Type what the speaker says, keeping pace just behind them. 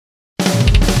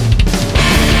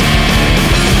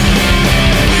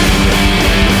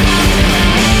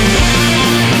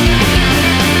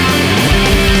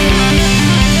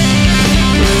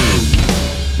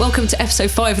to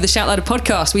episode 5 of the Shout Louder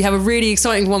podcast. We have a really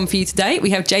exciting one for you today.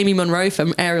 We have Jamie Munro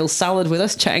from Aerial Salad with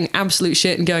us, chatting absolute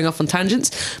shit and going off on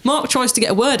tangents. Mark tries to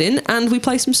get a word in, and we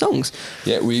play some songs.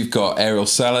 Yeah, we've got Aerial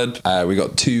Salad, we've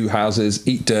got Two Houses,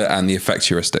 Eat Dirt, and The Effect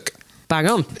Heuristic. Bang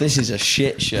on. This is a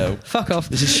shit show. Fuck off.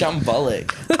 This is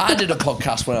shambolic. I did a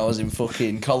podcast when I was in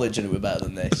fucking college and it was better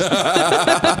than this.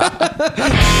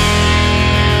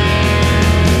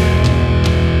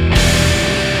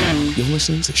 You're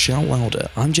listening to Shout Louder.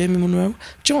 I'm Jamie Munro,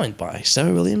 joined by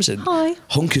Sarah Williamson. Hi.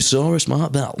 Hunkosaurus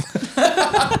Mark Bell.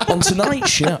 On tonight's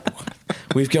show,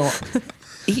 we've got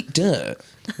Eat Dirt.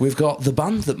 We've got the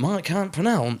band that Mark can't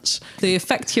pronounce. The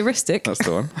Effect Heuristic. That's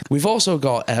the one. We've also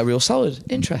got Aerial Salad.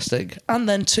 Interesting. And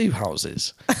then Two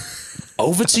Houses.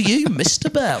 Over to you,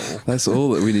 Mr. Bell. That's all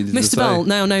that we needed to say. Mr. Bell,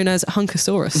 now known as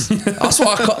Hunkosaurus.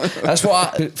 That's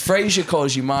what Frasier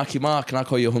calls you Marky Mark and I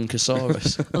call you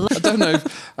Hunkosaurus. I don't know.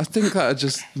 I think that would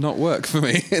just not work for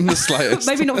me in the slightest.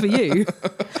 Maybe not for you.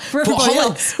 For everybody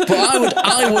else. But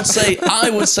I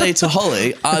would say to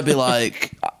Holly, I'd be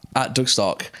like, at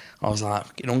Dougstock, I was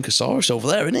like, Hunkosaurus over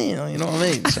there, isn't he? You know what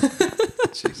I mean? So,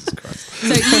 Jesus Christ. So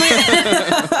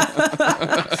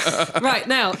right,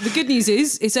 now, the good news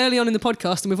is it's early on in the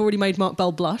podcast and we've already made Mark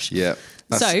Bell blush. Yeah.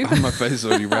 So, my face is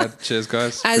already red. Cheers,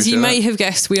 guys. As you may have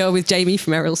guessed, we are with Jamie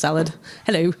from Aerial Salad.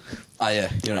 Hello.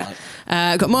 yeah, you're right.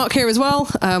 Got Mark here as well.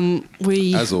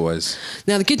 As always.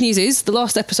 Now, the good news is, the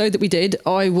last episode that we did,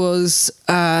 I was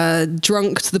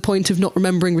drunk to the point of not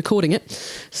remembering recording it.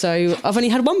 So I've only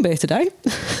had one beer today.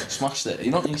 Smashed it.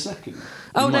 You're not in your second.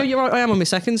 Oh, no, you're right. I am on my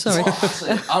second. Sorry.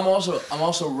 I'm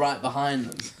also right behind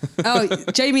them. Oh,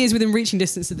 Jamie is within reaching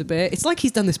distance of the beer. It's like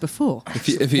he's done this before.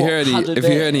 If you hear any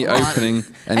opening,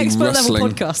 any Expert rustling,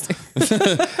 level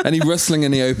podcasting. any rustling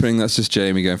in the opening, that's just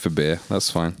Jamie going for beer. That's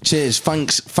fine. Cheers.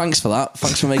 Thanks for that.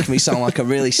 Thanks for making me sound like a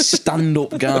really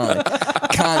stand-up guy.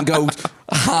 Can't go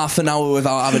half an hour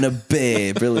without having a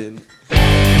beer. Brilliant.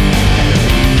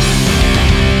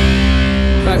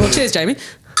 Right, well, cheers, Jamie.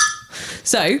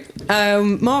 So,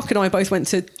 Mark and I both went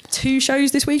to 2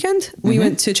 shows this weekend. We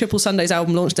went to Triple Sunday's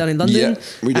album launch down in London. Yeah,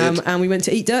 we did. And we went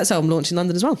to Eat Dirt's album launch in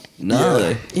London as well.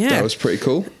 No. Yeah. That was pretty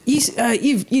cool. You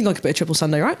like a bit of Triple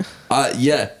Sunday, right?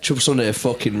 Yeah, Triple Sunday are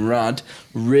fucking rad.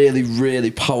 Really, really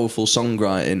powerful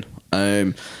songwriting.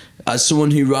 As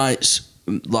someone who writes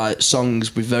like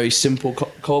songs with very simple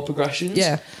chord progressions,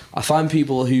 Yeah. I find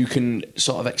people who can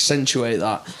sort of accentuate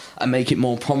that and make it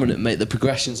more prominent, make the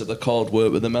progressions of the chord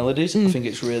work with the melodies. I think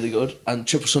it's really good. And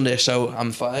Triple Sunday are so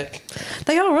amphitic.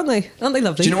 They are, aren't they? Aren't they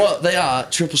lovely? Do you know what they are?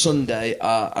 Triple Sunday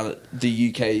are the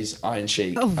UK's Iron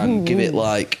Sheik, and give it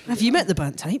like. Have you met the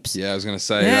Burnt Tapes? Yeah, I was going to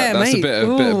say Yeah, that's mate. a bit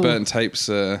of Burnt Tapes.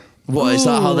 What is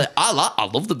that? How they? I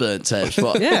love the Burnt Tapes,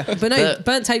 but Yeah, but no,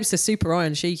 Burnt Tapes are super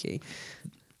Iron Sheiky.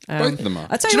 Both of them are.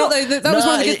 I tell you Do you what, know- though, that was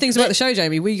No, one of the good it- things about the show,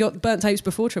 Jamie. We got Burnt Tapes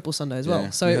before Triple Sunday as well. Yeah,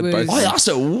 So we it had was both.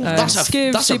 oh, that's a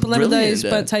Skiv, that's Super a Lemon brilliant Days, day.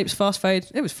 Burnt Tapes, Fast Fade.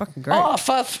 It was fucking great. Oh,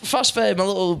 Fast Fade, my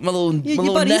little Your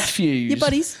buddies. nephews. Your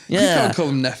buddies. You Yeah. can't call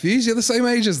them nephews. You're the same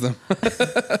age as them.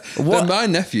 They're my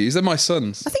nephews. They're my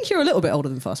sons. I think you're a little bit older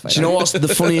than Fast Fade. Do you know what's the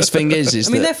funniest thing is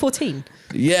I mean, that they're 14.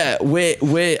 yeah,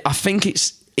 we're I think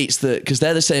it's the because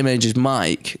they're the same age as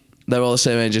Mike. They're all the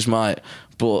same age as Mike,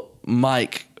 but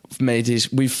Mike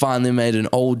we finally made an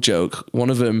old joke. One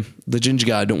of them, the ginger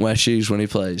guy, don't wear shoes when he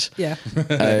plays. Yeah.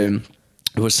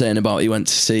 Was saying about he went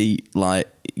to see like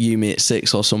Yumi at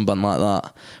 6 or some band like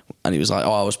that, and he was like,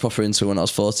 "Oh, I was proper into it when I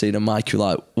was 14." And Mike was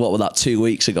like, "What was that 2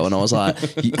 weeks ago?" And I was like,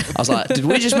 "Did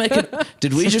we just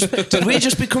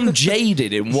become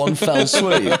jaded in one fell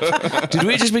swoop? Did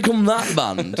we just become that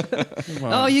band?"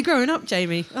 Oh, you're growing up,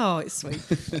 Jamie. Oh, it's sweet.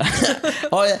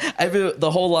 Oh yeah, the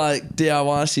whole like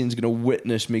DIY scene's gonna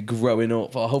witness me growing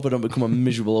up. I hope I don't become a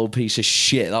miserable old piece of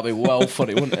shit. That'd be well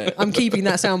funny, wouldn't it? I'm keeping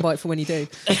that soundbite for when you do.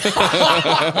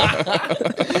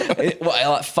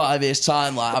 Like 5 years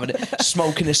time, like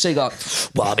smoking a cigar.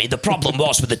 Well, I mean, the problem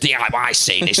was with the DIY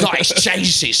scene. It's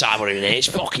changed since I was in it. It's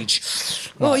fucking.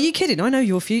 Well, are you kidding? I know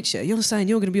your future. You're saying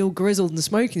you're going to be all grizzled and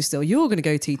smoking still. You're going to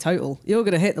go teetotal. You're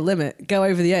going to hit the limit, go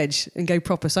over the edge, and go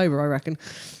proper sober, I reckon.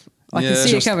 I can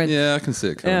see it coming. Yeah, I can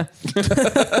see it coming.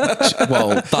 Yeah.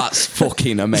 Well, that's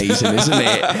fucking amazing, isn't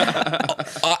it?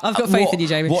 I've got faith in you,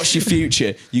 Jamie. What's your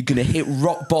future? You're going to hit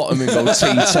rock bottom and go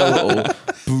teetotal.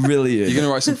 Brilliant. You're going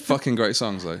to write some fucking great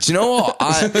songs, though. Do you know what?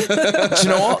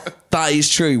 That is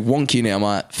true. Wonky Unit are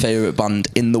my favourite band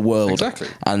in the world. Exactly.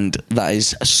 And that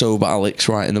is sober Alex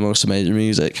writing the most amazing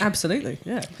music. Absolutely,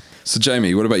 yeah. So,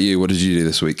 Jamie, what about you? What did you do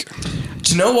this week?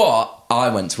 Do you know what? I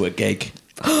went to a gig.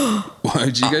 Why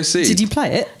did you go see? Did you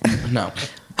play it? No.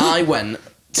 I went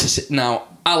to see... Now,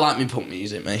 I like me punk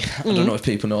music, mate. I don't know if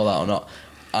people know that or not.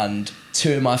 and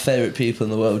two of my favourite people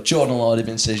in the world, Jordan Lord of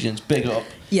Incisions, big up.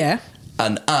 Yeah.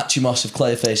 And Archie Moss of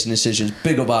Clayface and Incisions,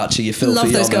 big up Archie, you filthy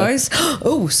Love those honour. guys.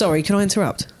 Oh, sorry, can I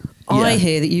interrupt? I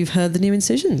hear that you've heard the new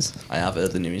Incisions. I have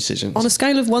heard the new Incisions. On a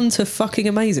scale of 1 to fucking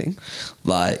amazing.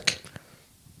 Like,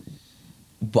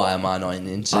 why am I not in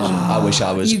the Incisions? I wish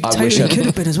I was. You I totally wish I could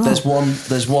have been as well.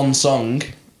 There's one song.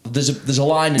 There's a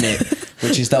line in it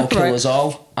which is "They'll kill Right. us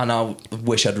all," and I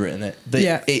wish I'd written it.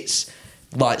 Yeah. It's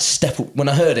like step up. When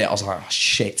I heard it, I was like, "Oh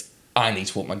shit! I need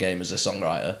to up my game as a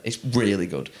songwriter." It's really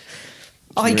good.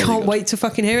 I really can't good. wait to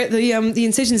fucking hear it. The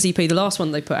Incisions EP, the last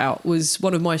one they put out, was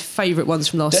one of my favourite ones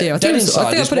from last year. I think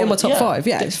I put it in my top 5.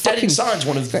 Yeah, it's Dead fucking Inside's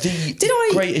one of the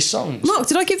greatest songs. Mark,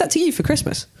 did I give that to you for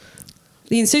Christmas?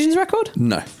 The Incisions record?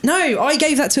 No. No, I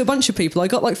gave that to a bunch of people. I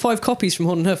got like 5 copies from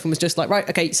Horn and Hoof and was just like, right,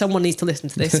 okay, someone needs to listen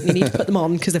to this. And you need to put them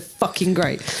on because they're fucking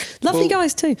great. Lovely Well,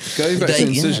 guys too. Going back to They-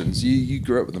 Incisions, you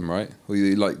grew up with them, right? Or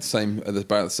you like the same at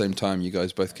about the same time? You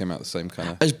guys both came out the same kind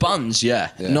of. As bands, yeah.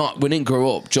 Yeah. We didn't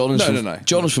grow up. Jordan's No.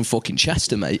 Jordan's from fucking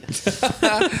Chester, mate.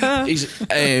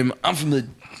 I'm from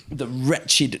the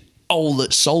wretched old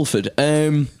at Salford.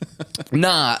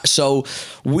 So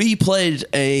we played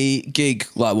a gig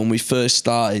like when we first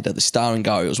started at the Star and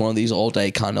Garter. It was one of these all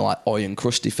day kind of like oi and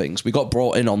crusty things. We got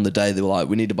brought in on the day. They were like,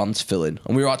 we need a band to fill in,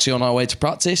 and we were actually on our way to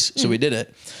practice, so we did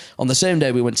it. On the same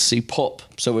day, we went to see Pup,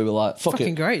 so we were like, fuck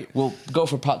Fucking it, great. we'll go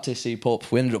for practice, see Pup.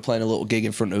 We ended up playing a little gig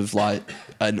in front of like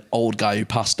an old guy who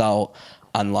passed out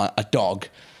and like a dog.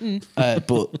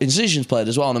 But Incisions played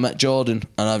as well, and I met Jordan,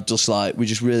 and I've just like we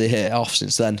just really hit it off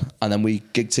since then. And then we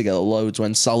gigged together loads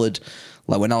when Salad,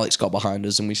 like when Alex got behind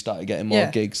us and we started getting more Yeah.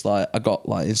 gigs. Like I got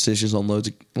like Incisions on loads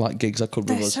of like gigs I could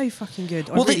with They're us. so fucking good.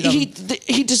 I Well, really love them.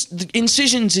 he just the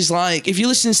Incisions is like if you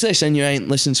listen to this and you ain't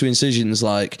listened to Incisions,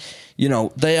 like you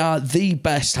know they are the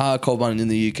best hardcore band in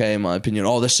the UK in my opinion.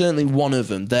 Or they're certainly one of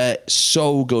them. They're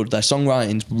so good. Their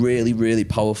songwriting's really really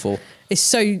powerful. It's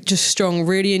so just strong,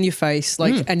 really in your face,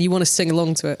 like, and you want to sing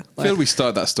along to it. I feel we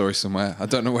started that story somewhere. I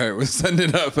don't know where it was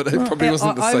ended up, but it probably Yeah,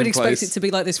 wasn't the I same would expect place. it to be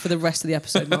like this for the rest of the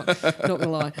episode, Mark. Not gonna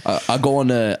lie. I go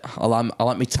on. I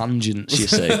like me tangents. You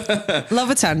see. Love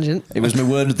a tangent. It was my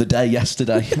word of the day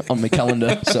yesterday on my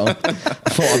calendar, so I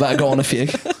thought I better go on a few.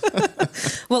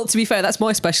 Well, to be fair, that's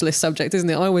my specialist subject, isn't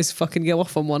it? I always fucking go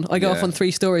off on one. I go Yeah. off on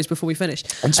 3 stories before we finish.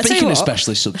 And I tell you speaking of what-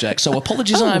 specialist subjects, so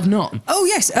apologies I have not. Oh,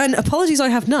 yes, and Apologies I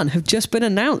Have None have just been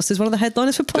announced as one of the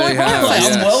headliners for Polite They have, Riot. yeah.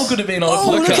 I'm well good at being on a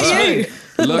Oh, look podcast. at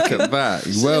you. Look at that.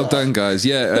 Well done, guys.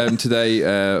 Yeah,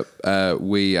 today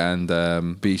we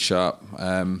and B Sharp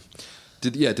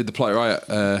did the Polite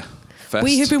Riot Fest.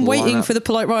 We have been waiting lineup. for the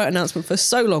Polite Riot announcement for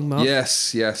so long, Mark.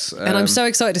 Yes. And I'm so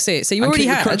excited to see it. So you and already Kick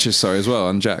the had... Crutches, sorry, as well,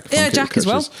 and Jack. from Yeah, Kick the Jack as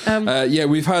well. Crutches. Yeah,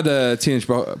 we've had Teenage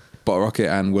Bottle Rocket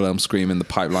and Wilhelm Scream in the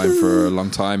pipeline for a long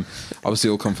time. Obviously,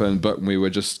 all confirmed, but we were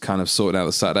just kind of sorting out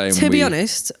the Saturday. And To be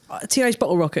honest, Teenage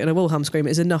Bottle Rocket and a Wilhelm Scream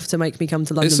is enough to make me come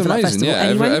to London it's for that amazing. festival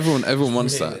Yeah, anyway. everyone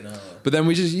wants that. But then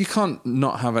you can't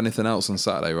not have anything else on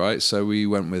Saturday, right? So we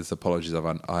went with Apologies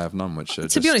I Have None, which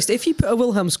To be honest, if you put a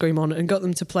Wilhelm Scream on and got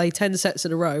them to play 10 sets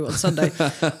in a row on Sunday,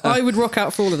 I would rock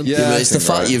out for all of them. Yeah. Yeah, but it's the think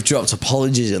fact right. you've dropped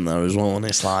apologies in there as well, and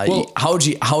it's like, Well- how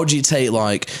do you take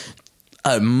like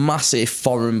a massive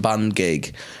foreign band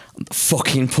gig,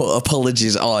 fucking put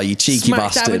apologies? Oh, you cheeky Smack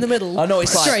bastard! dab in the middle. I know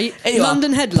it's Straight, like here you are,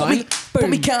 London headline, Put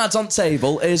me boom. cards on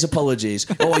table. Here's apologies.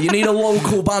 Oh, you need a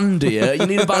local band here. You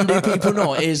need a band who people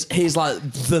know. Here's like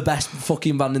the best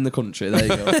fucking band in the country. There you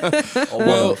go. Oh,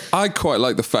 Well, I quite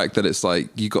like the fact that it's like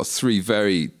you got 3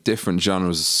 very different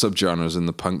genres, subgenres in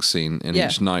the punk scene in Yeah.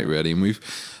 each night, really. And we've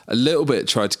a little bit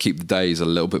tried to keep the days a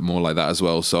little bit more like that as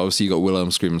well. So obviously you got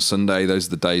Wilhelm Scream on Sunday. Those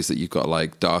are the days that you've got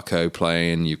like Darko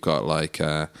playing. You've got like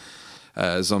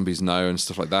Zombies Know and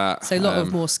stuff like that. So a lot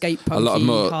of more skate a lot of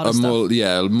punky, harder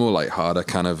stuff. more like harder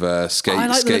kind of skate, I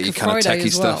like the look skatey of kind of Friday techie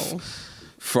as stuff. well.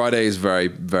 Friday is very,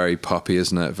 very poppy,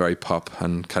 isn't it? Very pop,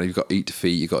 and kind of you've got Eat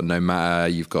Defeat, you've got No Matter,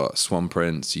 you've got Swan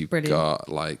Prince, you've Brilliant. got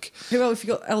like. Who else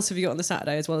have you got on the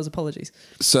Saturday as well as Apologies?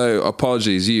 So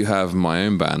Apologies, you have my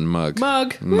own band, Mug.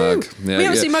 Mug. Mug. Woo. Yeah, We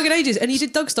haven't yeah. seen Mug in ages, and you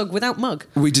did Dougstog without Mug.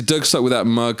 We did Dougstock without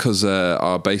Mug because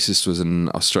our bassist was in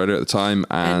Australia at the time,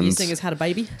 And your and singer's had a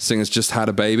baby. Singer's just had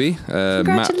a baby.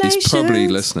 Matt, he's probably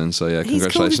Congratulations. listening, so yeah, He's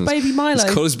called his congratulations. baby Milo.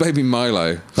 He's called his baby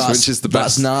Milo, which is the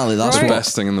that's best. gnarly. That's the Right. what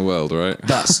best thing in the world, right?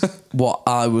 That's what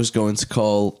I was going to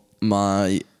call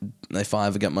my if I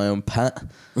ever get my own pet.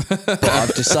 But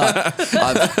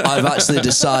I've actually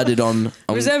decided on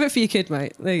Reserve it for your kid,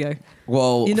 mate. There you go.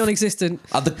 Well, You're non-existent.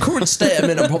 at the current state I'm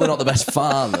in, I'm probably not the best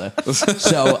father.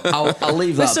 So I'll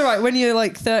leave that. That's all right. When you're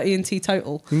like 30 and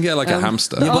teetotal. You can get like a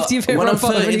hamster. Yeah, After you've hit when rock I'm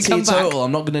bottom 30 and you come back. total,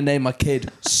 I'm not going to name my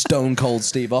kid Stone Cold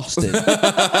Steve Austin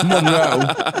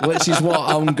Monroe, which is what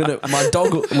I'm gonna. My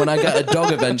dog, when I get a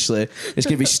dog eventually, it's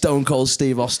gonna be Stone Cold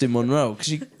Steve Austin Monroe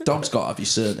because dog's got to have your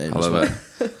surname. I as love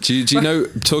well. it. Do you know?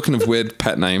 Talking of weird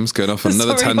pet names, going off on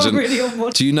another Sorry, I'm tangent. really on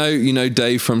one. Do you know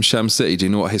Dave from Sham City? Do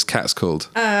you know what his cat's called?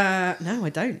 No, I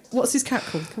don't. What's his cat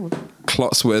called? Come on.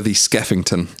 Clotsworthy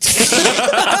Skeffington.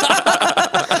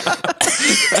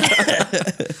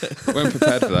 Weren't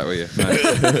prepared for that, were you?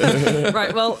 No.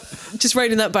 Right, well, just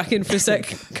reining that back in for a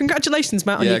sec. Congratulations,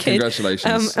 Matt, on Yeah, your kid.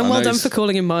 congratulations. And I well know done he's- for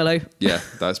calling him Milo. Yeah,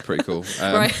 that's pretty cool.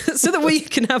 Right, so that we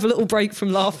can have a little break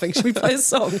from laughing, should we play a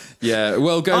song? Yeah,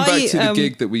 well, going back to the I,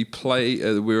 gig that we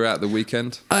were at the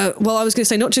weekend. Well, I was going to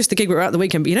say, not just the gig we were at the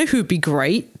weekend, but you know who would be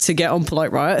great to get on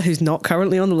Polite Riot, who's not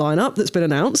currently on the lineup that's been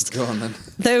announced? Go on then.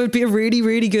 There would be a really,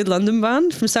 really good London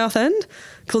band from Southend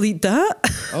called Eat Dirt.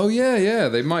 Oh yeah,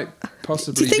 they might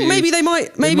possibly. Do you think maybe they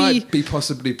might be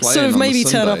possibly playing sort of on the maybe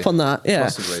turn Sunday. up on that? Yeah.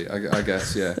 Possibly, I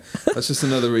guess. Yeah, that's just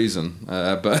another reason.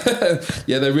 But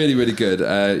yeah, they're really, really good.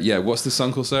 Yeah, what's the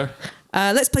song called, sir?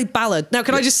 Let's play Ballad. Now,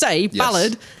 can I just say, Yes.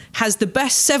 Ballad has the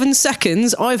best 7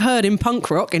 seconds I've heard in punk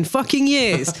rock in fucking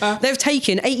years. They've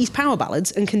taken 80s power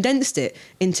ballads and condensed it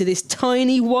into this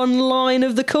tiny one line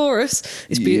of the chorus.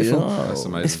 It's beautiful. Yeah. That's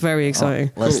amazing. It's very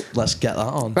exciting. Let's get that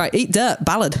on. Right, Eat Dirt,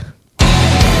 Ballad.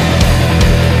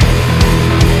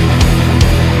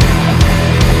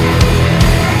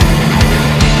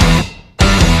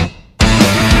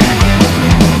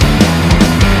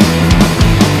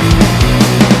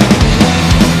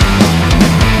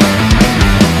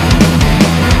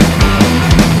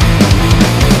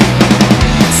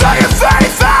 So you're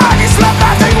 35, you slept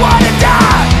nothing, wanna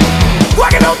die.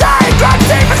 Working all day, grinding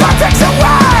deep as life takes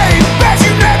away. Bet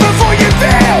you never before you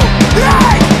feel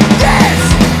like this.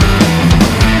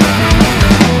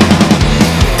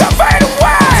 Don't fade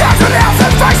away. Time to live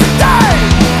and face the day.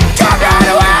 Come right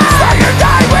away. Start your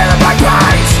day with a black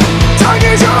page. Don't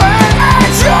use your head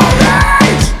at your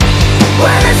age.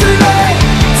 When it's too late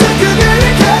to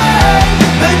communicate,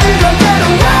 then you don't get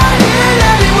away in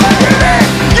any way. You live,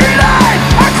 you lie,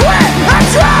 I quit, I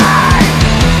tried.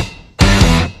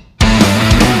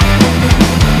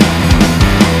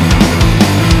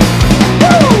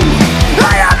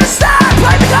 I understand,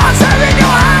 play the answer in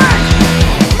your hand.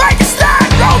 Make a stand,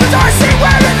 roll the dice, see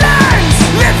where it lands.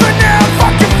 Live for now,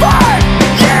 fuck your fight,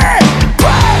 yeah.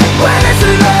 But when it's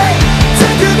too late to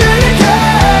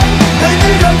communicate, then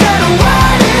you don't get away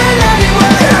in any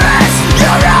way.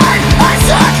 You're right, I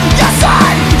suck, you're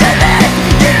fine. You live,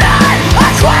 you lie, I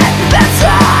quit, that's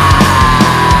right.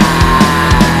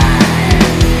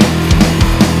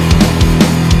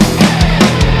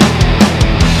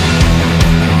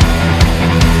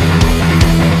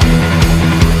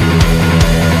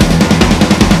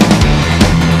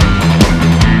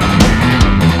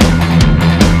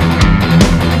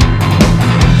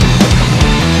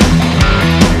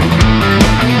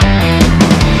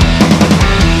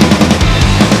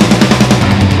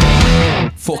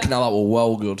 Fucking hell, that was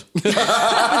well good.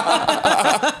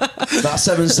 That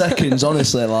 7 seconds,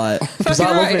 honestly, like, because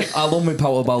I love me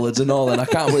power ballads and all, and I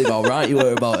can't believe how right you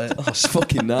were about it. Oh, it's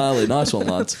fucking gnarly. Nice one,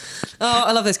 lads. Oh,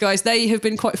 I love this, guys. They have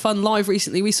been quite fun live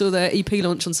recently. We saw their EP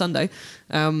launch on Sunday.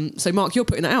 So, Mark, you're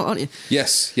putting it out, aren't you?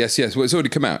 Yes. Well, it's already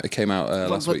come out. It came out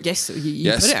last Well, week. yes,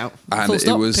 you put it out. And Full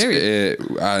stop, it was period.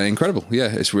 incredible.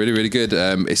 Yeah, it's really, really good.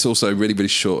 It's also really, really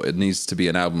short. It needs to be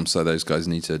an album, so those guys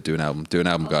need to do an album. Do an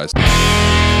album, guys.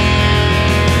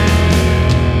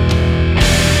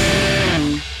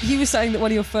 You were saying that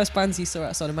one of your first bands you saw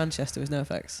outside of Manchester was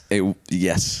NoFX.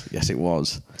 Yes, it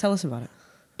was. Tell us about it.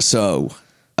 So,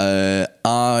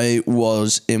 I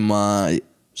was in my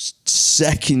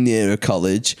second year of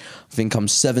college. I think I'm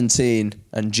 17,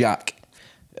 and Jack,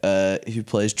 who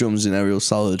plays drums in Aerial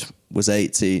Salad, was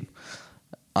 18.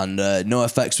 And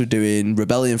NoFX were doing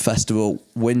Rebellion Festival,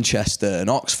 Winchester and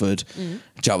Oxford.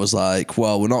 Jack was like,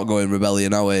 well, we're not going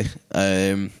Rebellion, are we?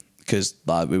 Because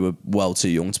like, we were well too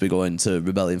young to be going to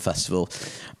Rebellion Festival.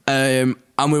 And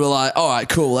we were like, all right,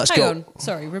 cool, let's Hang go. on.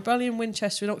 Sorry, Rebellion,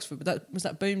 Winchester and Oxford, but was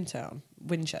that Boomtown?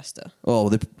 Winchester?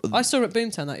 Oh, I saw it at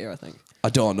Boomtown that year, I think. I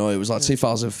don't know. It was like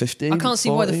 2015. I can't see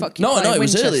why the 14. fuck you No, play it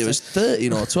was Winchester. early. It was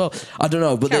 13 or 12. I don't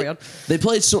know. But Carry on. they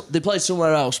played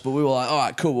somewhere else. But we were like, all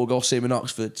right, cool. We'll go see him in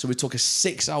Oxford. So we took a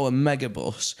 6-hour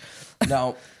megabus.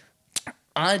 Now,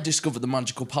 I discovered the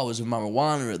magical powers of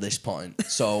marijuana at this point.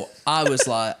 So I was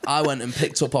like, I went and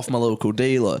picked up off my local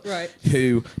dealer, Right.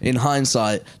 who, in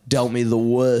hindsight, dealt me the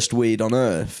worst weed on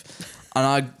earth. And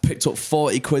I picked up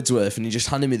 40 quid's worth, and he just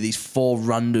handed me these 4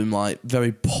 random, like,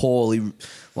 very poorly,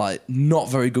 like, not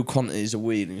very good quantities of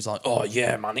weed. And he was like, oh,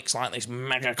 yeah, man, it's like this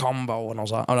mega combo. And I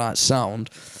was like, all right, sound.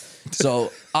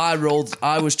 So I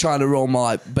was trying to roll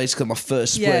basically my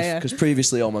first spliff, because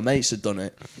previously all my mates had done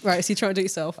it. Right, so you try to do it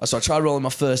yourself. So I tried rolling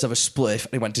my first ever spliff,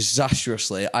 and it went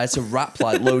disastrously. I had to wrap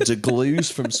like loads of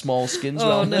glues from small skins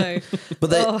around it.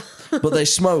 But they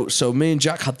smoked. So me and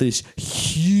Jack had this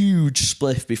huge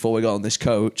spliff before we got on this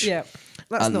coach. Yeah.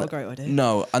 That's not a great idea.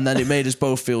 No, and then it made us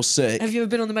both feel sick. Have you ever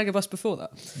been on the Megabus before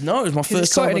that? No, it was my first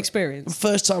it's quite time. an experience.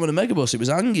 First time on a Megabus. It was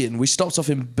hanging. We stopped off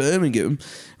in Birmingham.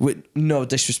 With no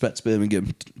disrespect to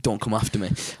Birmingham, don't come after me.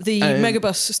 The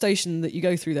Megabus station that you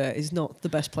go through there is not the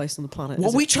best place on the planet.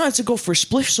 Well, we tried to go for a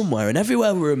spliff somewhere, and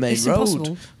everywhere we were a main It's road.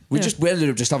 impossible. We ended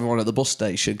up just having one at the bus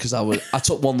station because I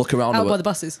took one look around. Out by the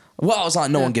buses. Well, I was like,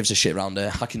 no one gives a shit around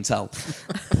here. I can tell.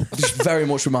 Just very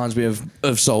much reminds me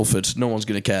of Salford. No one's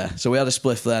going to care. So we had a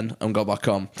spliff then and got back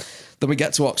on. Then we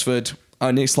get to Oxford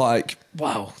and it's like,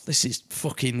 wow, this is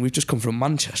fucking... We've just come from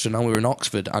Manchester, now we're in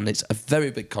Oxford, and it's a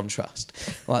very big contrast.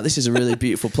 Like, this is a really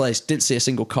beautiful place. Didn't see a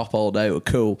single cop all day. It was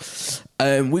cool.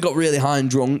 We got really high and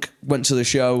drunk, went to the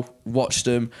show, watched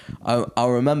them. I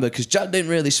remember, because Jack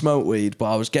didn't really smoke weed,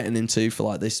 but I was getting into for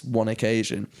like this one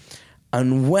occasion.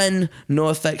 And when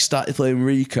NoFX started playing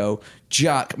Rico,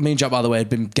 me and Jack, by the way, had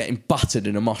been getting battered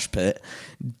in a mosh pit.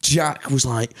 Jack was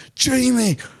like,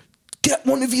 Jamie, get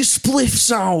one of your spliffs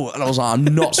out. And I was like, I'm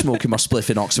not smoking my spliff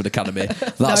in Oxford Academy.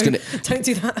 Don't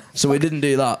do that. So we didn't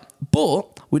do that.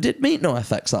 But we did meet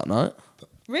NoFX that night.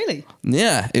 Really?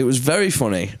 Yeah, it was very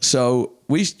funny. So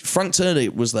Frank Turner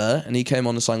was there, and he came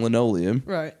on and sang Linoleum.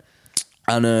 Right.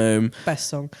 And best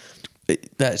song.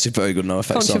 That's a very good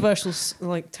NoFX Controversial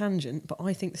like tangent, but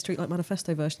I think the Streetlight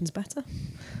Manifesto version's better.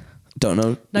 Don't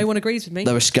know. No one agrees with me.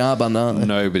 They're a ska band, aren't they?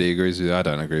 Nobody agrees with you. I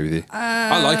don't agree with you.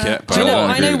 I like it, but Do you know what?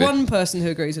 don't I agree know with one person who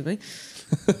agrees with me.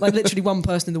 Like literally one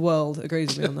person in the world agrees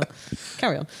with me on that.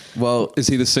 Carry on. Well, Is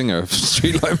he the singer of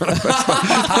Streetlight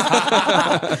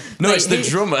Manifesto? no, it's the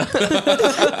drummer.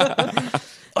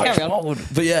 Carry on.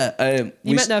 But yeah,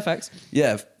 You met NoFX.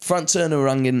 Yeah, Frank Turner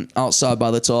rang in outside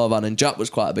by the tour van, and Jack was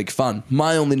quite a big fan.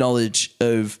 My only knowledge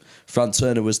of Frank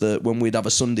Turner was that when we'd have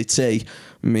a Sunday tea,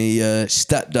 me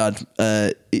stepdad,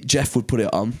 Jeff would put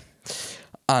it on,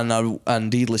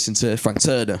 and he'd listen to Frank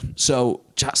Turner. So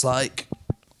Jack's like,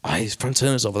 "Hey, Frank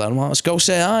Turner's over there." I'm like, "Let's go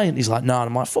say hi." And he's like, "No." Nah.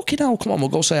 I'm like, "Fucking hell, come on, we'll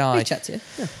go say hi." He chat to you.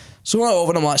 Yeah. So I went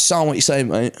over and I'm like, "Sound what you saying,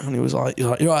 mate?" And he was like, "You're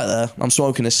right there." I'm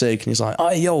smoking a cig, and he's like,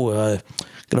 "Hey, yo,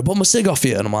 gonna bum a cig off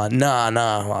you?" And I'm like, nah.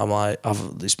 I'm like,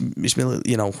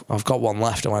 I've got one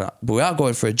left. I'm like, but we are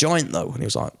going for a joint though. And he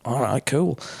was like, all right,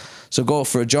 cool. So go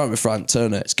for a joint with Frank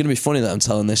Turner. It's gonna be funny that I'm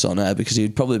telling this on air because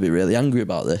he'd probably be really angry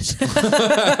about this.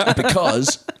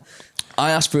 Because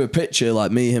I asked for a picture,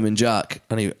 like me, him, and Jack,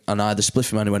 and I had the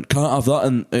spliff in my hand. He went, "Can't have that,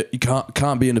 and you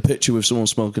can't be in a picture with someone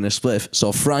smoking a spliff."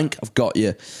 So Frank, I've got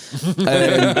you.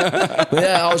 But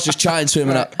yeah, I was just chatting to him,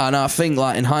 and I think,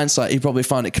 like in hindsight, he probably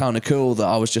found it kind of cool that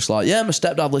I was just like, "Yeah, my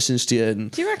stepdad listens to you." And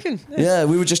Do you reckon? yeah,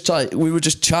 we were just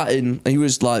chatting. He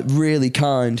was like really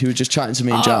kind. He was just chatting to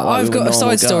me and Jack. Like I've we were got a normal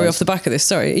side story guys. off the back of this.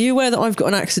 Sorry, are you aware that I've got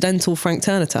an accidental Frank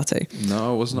Turner tattoo?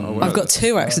 No, I was not aware. I've got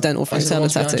 2 accidental Frank Is it the Turner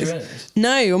ones behind tattoos. your ears?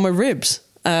 No, on my ribs.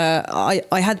 I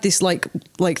had this like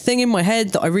thing in my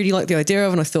head that I really liked the idea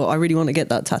of, and I thought I really want to get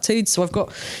that tattooed. So I've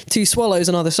got 2 swallows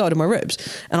on either side of my ribs,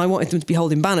 and I wanted them to be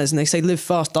holding banners, and they say "Live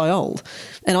fast, die old."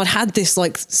 And I'd had this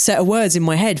like set of words in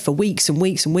my head for weeks and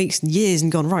weeks and weeks and years,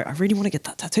 and gone, right, I really want to get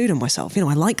that tattooed on myself. You know,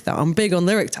 I like that. I'm big on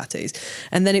lyric tattoos.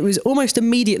 And then it was almost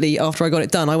immediately after I got it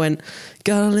done, I went,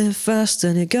 "Gotta live fast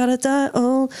and you gotta die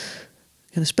old.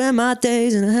 Gonna spend my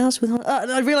days in a house with..."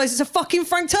 And I realised it's a fucking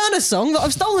Frank Turner song that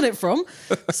I've stolen it from.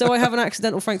 So I have an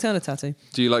accidental Frank Turner tattoo.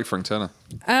 Do you like Frank Turner?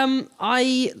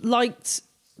 I liked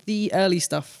the early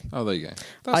stuff. Oh, there you go.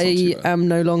 That's not too bad. am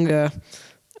no longer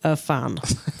a fan.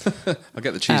 I'll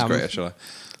get the cheese grater, shall I?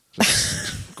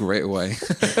 Just grate away.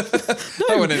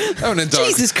 That went in dark.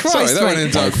 Jesus Christ, Sorry, that went in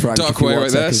mate. dark way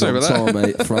right there. Sorry about that.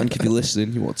 Mate. Frank, if you're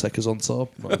listening, you want to take us on tour?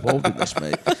 I'm not involved in this,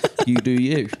 mate. You do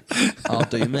you. I'll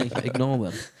do me. Ignore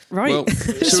them. Right. Well,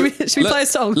 should we play a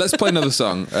song? Let's play another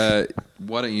song.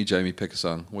 Why don't you, Jamie, pick a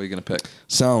song? What are you going to pick?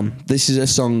 Sound. This is a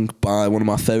song by one of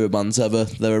my favourite bands ever.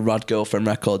 They're a Rad Girlfriend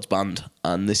Records band,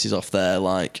 and this is off their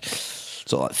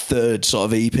third sort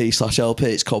of EP/LP.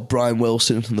 It's called Brian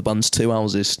Wilson, and the band's 2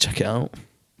 Houses. Check it out.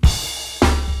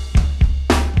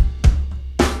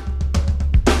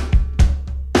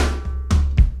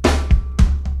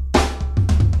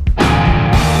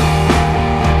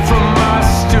 From my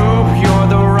stoop, you're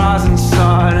the rising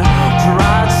sun.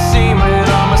 Dried semen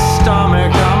on my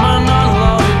stomach, I'm an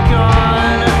unloaded gun.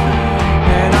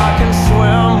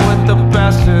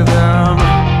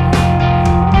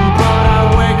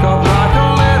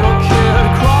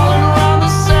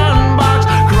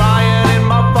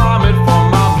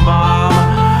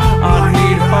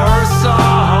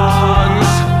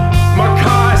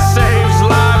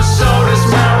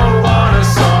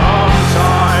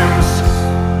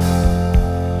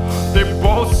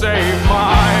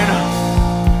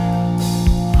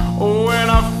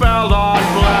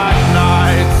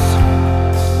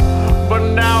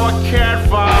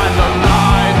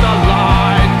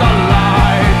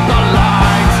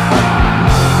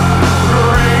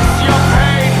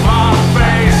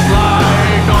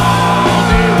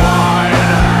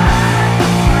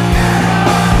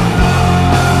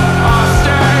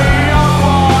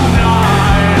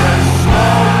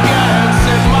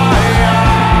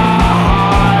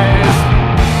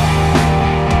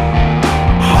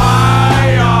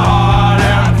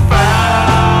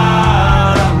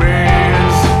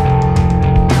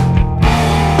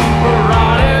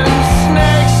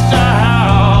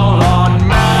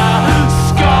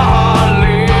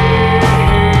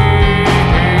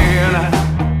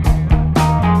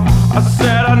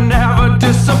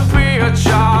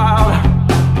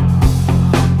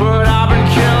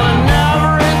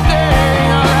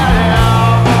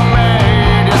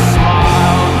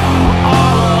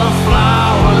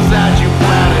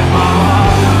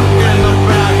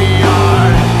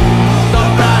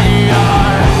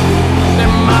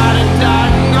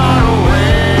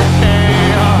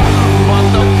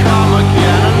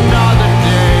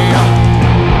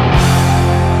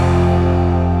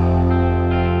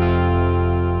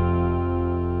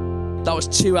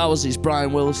 Two Houses,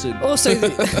 Brian Wilson. Also,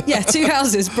 Two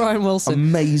Houses, Brian Wilson.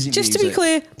 Amazing Just to be music.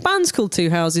 clear, band's called Two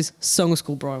Houses, song's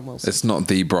called Brian Wilson. It's not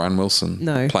the Brian Wilson.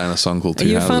 No. Playing a song called Are Two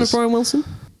you a Houses. fan of Brian Wilson?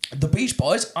 The Beach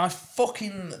Boys,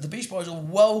 the Beach Boys are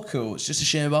well cool. It's just a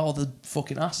shame about all the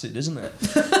fucking acid, isn't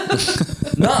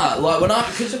it? Nah, like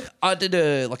because I did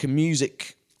a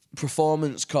music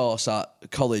performance course at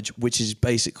college, which is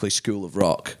basically School of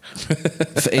Rock.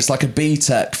 It's like a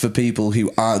B-Tech for people who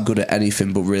aren't good at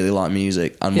anything but really like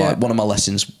music. And Yeah. like one of my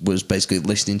lessons was basically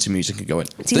listening to music and going.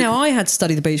 Do you know, I had to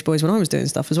study the Beach Boys when I was doing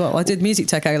stuff as well. I did music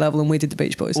tech A level and we did the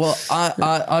Beach Boys. Well,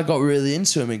 I got really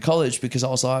into them in college because I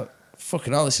was like,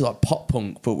 fucking hell, this is like pop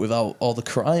punk, but without all the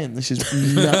crying. This is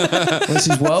this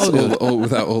is well good.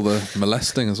 Without all the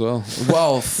molesting as well.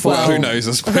 Well, Who knows,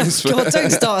 I suppose. God, don't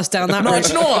start us down that No, road. do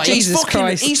you know what? Jesus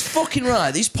Christ. He's fucking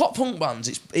right. These pop punk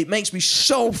bands, it makes me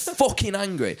so fucking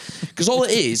angry. Because all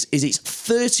it is it's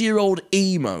 30-year-old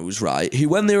emos, right, who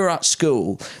when they were at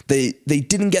school, they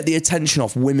didn't get the attention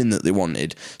off women that they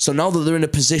wanted. So now that they're in a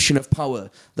position of power,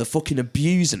 they're fucking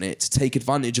abusing it to take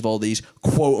advantage of all these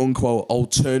quote-unquote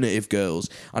alternative girls.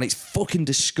 And it's fucking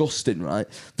disgusting, right?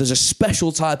 There's a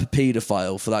special type of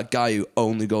paedophile for that guy who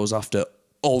only goes after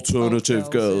alternative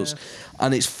girls. Yeah.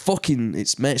 And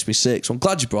it makes me sick. So I'm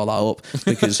glad you brought that up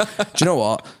because do you know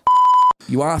what?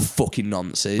 You are fucking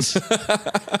nonsense,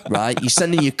 right? You're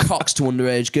sending your cocks to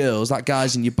underage girls. That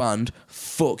guy's in your band.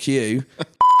 Fuck you.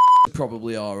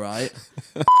 Probably all right.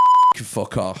 Can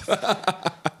fuck off.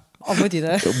 I'm with you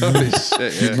there. Holy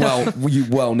shit, yeah. You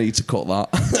well need to cut that.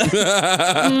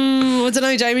 I don't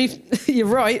know, Jamie. You're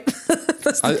right.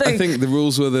 That's the thing. I think the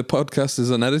rules were the podcast is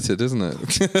unedited, isn't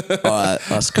it? All right,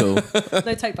 that's cool.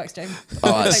 No take backs, Jamie.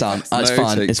 All right, Sam, that's No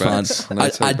fine. It's fine. take-backs. No I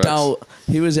take-backs. doubt.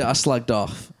 Who was it I slagged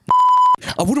off?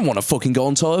 I wouldn't want to fucking go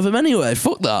on tour with him anyway.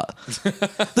 Fuck that.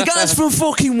 The guy's from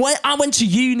fucking Wales. I went to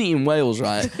uni in Wales,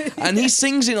 right? And he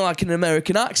sings in like an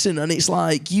American accent, and it's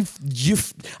like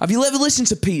have you ever listened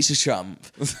to Pizza Tramp?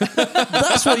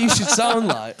 That's what you should sound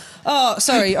like. Oh,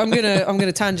 sorry. I'm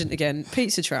gonna tangent again.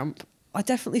 Pizza Tramp. I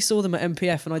definitely saw them at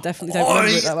MPF, and I definitely don't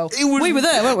remember it that well. We were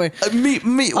there, weren't we?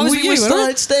 Me, I was with we were you, wasn't I?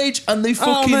 side stage, and they Oh,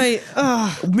 fucking.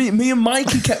 mate. Me and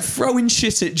Mikey kept throwing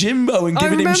shit at Jimbo and I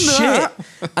giving him remember shit.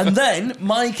 that. And then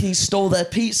Mikey stole their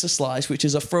pizza slice, which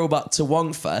is a throwback to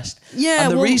Wongfest. Yeah,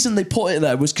 And the well- reason they put it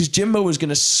there was because Jimbo was going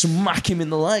to smack him in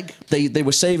the leg. They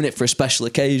were saving it for a special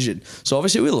occasion. So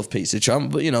obviously we love Pizza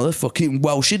Tramp, but you know, they're fucking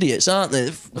Welsh idiots, aren't they?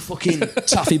 They're fucking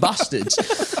taffy bastards.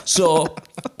 So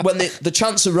when the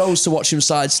chance arose to watch him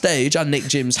side stage, I nicked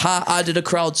Jim's hat. I did a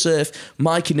crowd surf.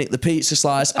 Mikey nicked the pizza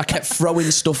slice. I kept throwing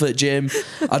stuff at Jim.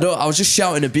 I was just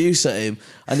shouting abuse at him,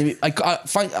 and I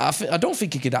don't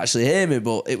think he could actually hear me.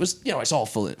 But it was, you know, it's all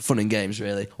fun and games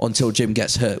really until Jim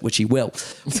gets hurt, which he will.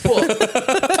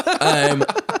 But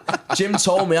Jim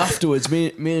told me afterwards.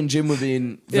 Me and Jim were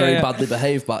being very badly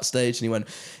behaved backstage, and he went,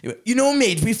 you know,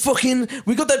 mate, we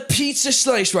got that pizza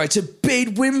slice right to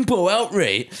bait Wimbo out,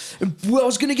 right? And I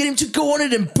was gonna get him to go on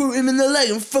it and boot him in the leg,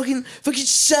 and fucking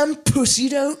Sam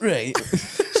pussied out, right?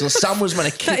 So Sam was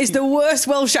meant to kick That is me. the worst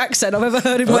Welsh accent I've ever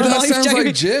heard in my that life, sounds Jamie.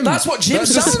 like Jim. That's what Jim That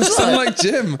does sounds sound like. like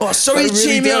Jim. Oh, sorry, That really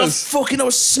Jamie. I does.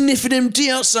 was sniffing MD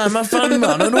outside my fan,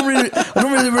 man. I don't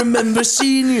really remember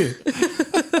seeing you.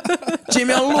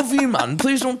 Jamie, I love you, man.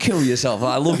 Please don't kill yourself.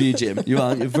 I love you, Jim.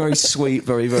 You're very sweet,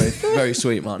 very, very, very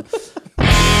sweet, man.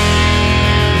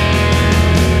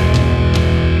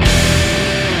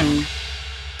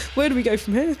 Where do we go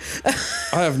from here?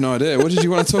 I have no idea. What did you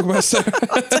want to talk about, Sarah?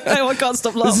 No, I can't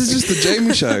stop laughing. This is just the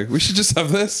Jamie show. We should just have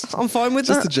this. I'm fine with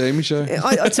Just that. the Jamie show.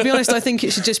 To be honest, I think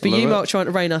it should just be Love you, it. Mark, trying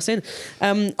to rein us in.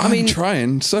 I'm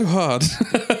trying so hard.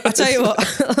 I tell you what,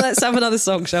 let's have another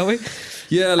song, shall we?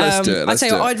 Yeah, let's do it. I tell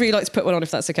you what, I'd really like to put one on if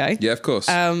that's okay. Yeah, of course.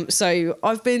 So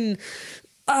I've been.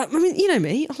 I mean, you know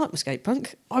me. I like my skate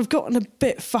punk. I've gotten a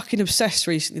bit fucking obsessed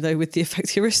recently, though, with the effect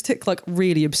heuristic. Like,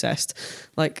 really obsessed.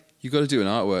 Like, You got to do an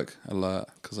artwork alert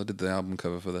because I did the album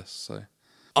cover for this. So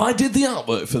I did the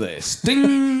artwork for this.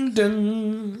 Ding,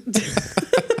 ding.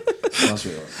 That's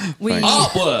really right. we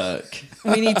Artwork.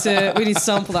 we need to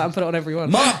sample that and put it on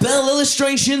everyone. Mark Bell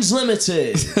Illustrations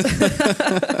Limited. So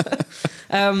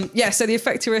the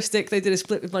effect heuristic, they did a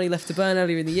split with Money Left to Burn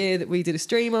earlier in the year that we did a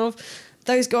stream of.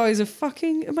 Those guys are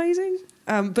fucking amazing.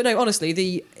 But no, honestly,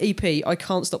 the EP, I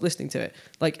can't stop listening to it.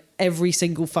 Like, every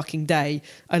single fucking day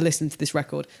I listen to this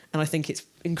record, and I think it's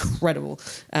incredible.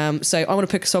 So I want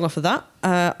to pick a song off of that.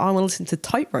 I want to listen to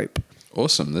Tightrope,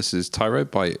 awesome. This is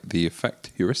Tyrope by The Effect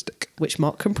Heuristic. which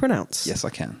Mark can pronounce. Yes, I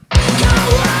can.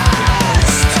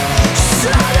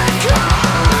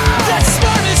 That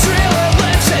sperm is real, it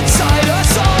lives inside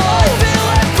us all. I feel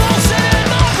it pulsing in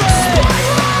my brain.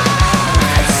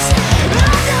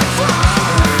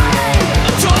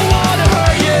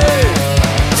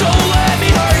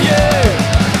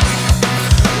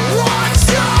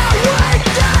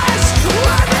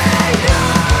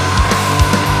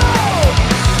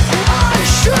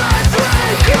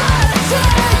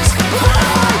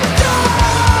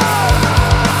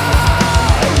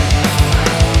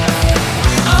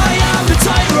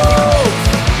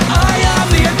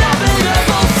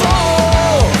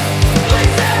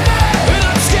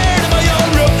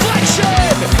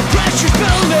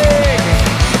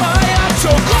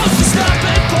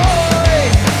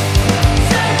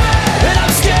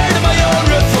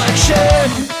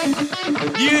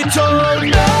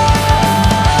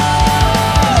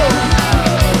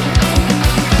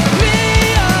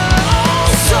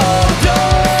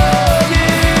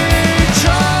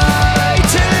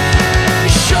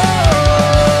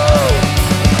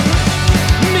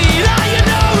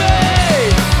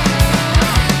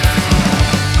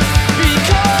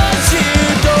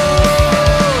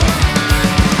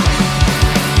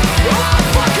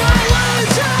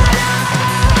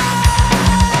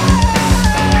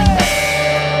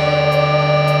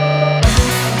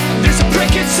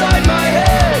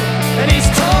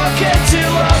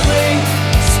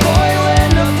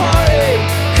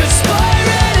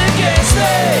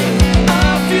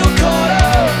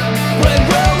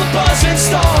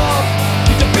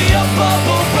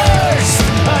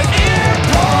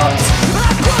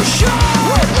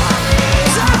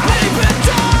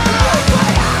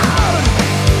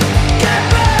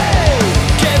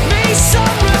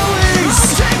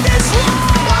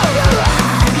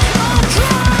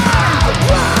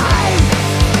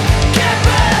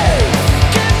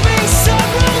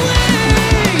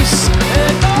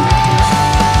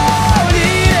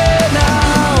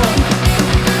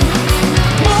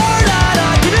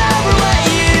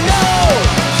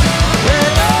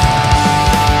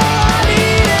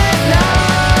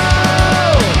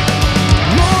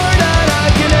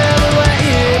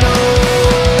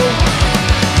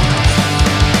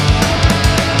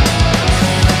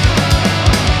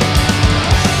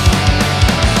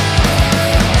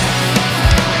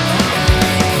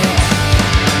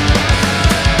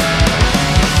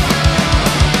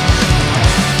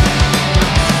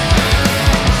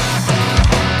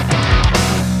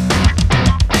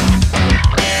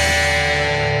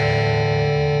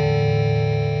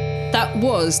 That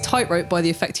was Tightrope by The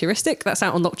Effect Heuristic. That's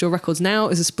out on Lockjaw Records now.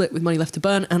 It's a split with Money Left to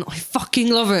Burn, and I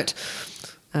fucking love it.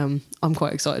 I'm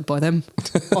quite excited by them,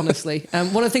 honestly.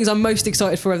 One of the things I'm most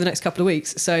excited for over the next couple of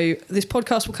weeks. So this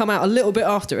podcast will come out a little bit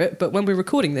after it, but when we're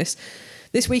recording this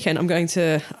weekend, I'm going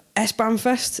to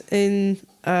S-Bahn-Fest in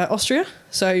Austria.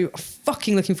 So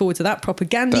fucking looking forward to that.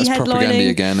 Propaganda That's headlining. Propaganda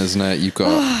again, isn't it? You've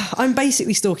got... I'm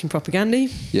basically stalking Propaganda.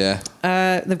 yeah.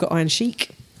 They've got Iron Chic.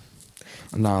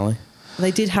 Gnarly.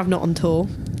 They did have Not on Tour.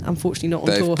 Unfortunately, Not on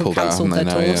They've Tour have pulled out, cancelled their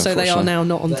haven't they, tour, now? Yeah, so they are now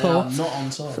not on tour. Not on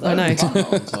tour. I know. Not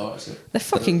on tour, actually. They're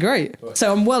fucking great.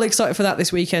 So I'm well excited for that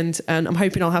this weekend, and I'm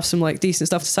hoping I'll have some like decent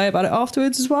stuff to say about it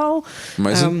afterwards as well.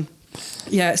 Amazing.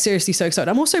 Yeah, seriously, so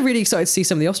excited. I'm also really excited to see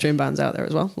some of the Austrian bands out there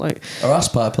as well. Like, Are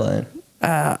Aspire playing?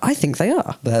 I think they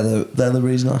are. They're the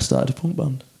reason I started a punk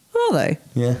band. Are they?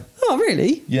 Yeah. Oh,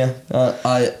 really? Yeah.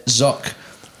 Zoc,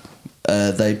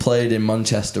 they played in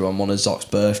Manchester on one of Zoc's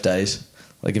birthdays.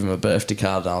 They gave him a birthday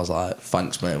card, and I was like,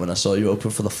 thanks, mate. When I saw you open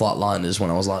for the Flatliners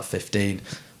when I was like 15,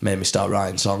 made me start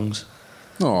writing songs.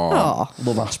 Aww. Oh,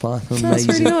 Love Aspire. that's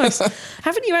Amazing. really nice.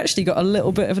 Haven't you actually got a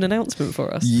little bit of an announcement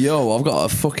for us? Yo, I've got a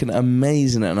fucking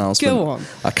amazing announcement. Go on.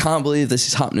 I can't believe this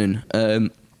is happening.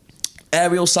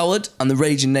 Aerial Salad and the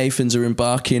Raging Nathans are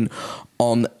embarking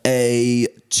on a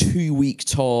 2-week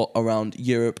tour around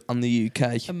Europe and the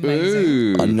UK. Amazing.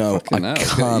 Ooh, I know, fucking I hell,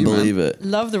 can't look at you, man. believe it.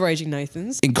 Love the Raging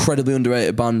Nathans. Incredibly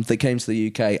underrated band. They came to the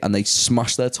UK and they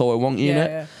smashed their tour at Wonk Unit.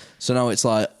 yeah. So now it's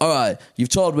like, all right, you've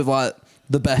toured with like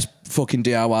the best fucking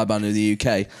DIY band in the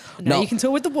UK. Now you can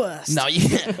tour with the worst. Now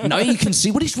you can see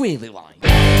what it's really like.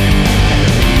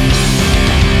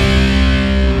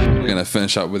 We're going to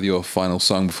finish up with your final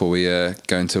song before we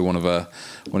go into one of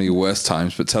your worst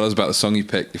times. But tell us about the song you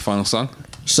picked, your final song.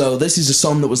 So this is a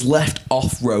song that was left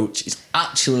off Roach. It's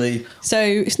actually So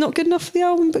it's not good enough for the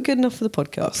album, but good enough for the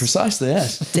podcast. precisely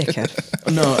yes. Dickhead.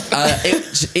 No,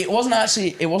 it wasn't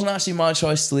actually my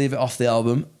choice to leave it off the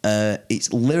album.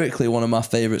 It's lyrically one of my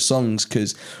favourite songs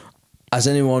because, as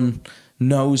anyone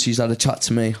knows who's had a chat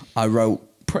to me, I wrote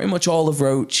pretty much all of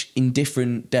Roach in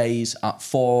different days at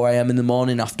 4 a.m. in the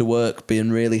morning after work,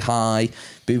 being really high,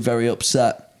 being very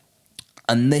upset.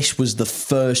 And this was the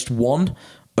first one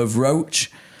of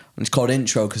Roach. And it's called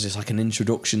Intro because it's like an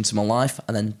introduction to my life,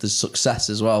 and then there's Success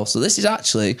as well. So this is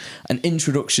actually an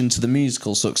introduction to the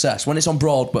musical Success. When it's on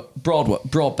Broadway,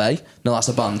 no, that's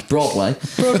a band, Broadway.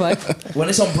 Broadway. When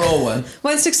it's on Broadway,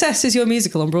 When Success is your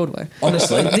musical on Broadway.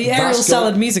 honestly, The Aerial that's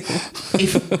Salad good. musical.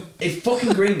 If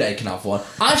fucking Green Day can have one,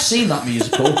 I've seen that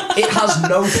musical. It has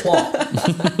no plot.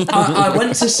 I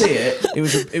went to see it.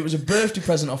 It was a birthday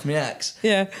present off my ex.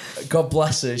 Yeah. God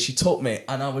bless her. She took me,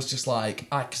 and I was just like,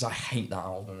 because I hate that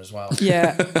album as well.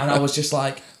 Yeah. And I was just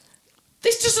like,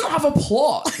 this doesn't have a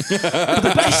plot. But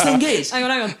the best thing is, Hang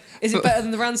on. Is it better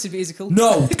than the Rancid musical?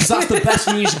 no, because that's the best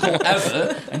musical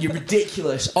ever, and you're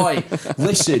ridiculous. Oi,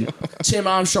 listen, Tim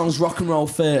Armstrong's Rock and Roll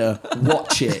Theatre,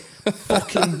 watch it.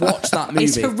 Fucking watch that movie.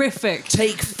 It's horrific.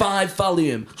 Take 5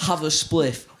 Valium, have a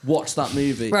spliff, watch that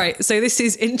movie. Right, so this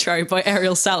is Intro by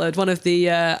Aerial Salad, one of the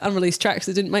unreleased tracks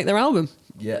that didn't make their album.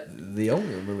 Yeah, the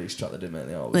only release track that didn't make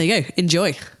the album. There you go.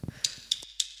 Enjoy.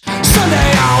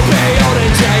 Someday I'll be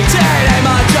audited, hate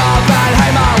my job and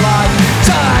hate my life.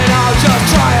 Tonight I'll just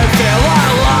try and feel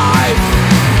alive.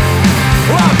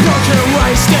 I'm broken,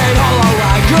 wasted, hollow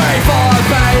and grief, full of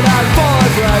pain and full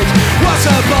of rage. What's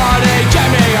a body, get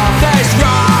me off this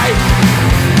ride.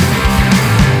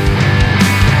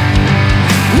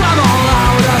 I'm all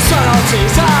out of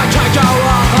subtleties, I can't go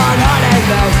on hiding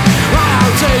those. I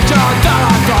don't think that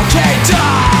I fucking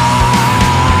die.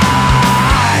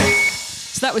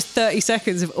 So that was 30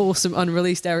 seconds of awesome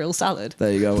unreleased Aerial Salad.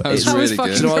 There you go. That was That was really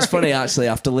fucking good. Do you know what's great. funny, actually?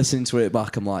 After listening to it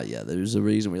back, I'm like, yeah, there's a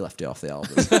reason we left it off the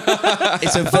album.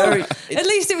 It's a very... At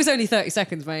least it was only 30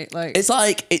 seconds, mate. Like, It's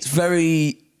like, it's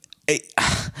very...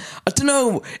 I don't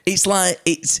know. It's like,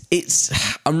 it's...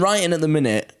 I'm writing at the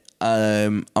minute.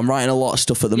 I'm writing a lot of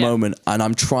stuff at the Yeah. moment, and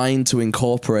I'm trying to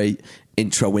incorporate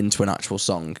Intro into an actual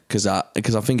song because I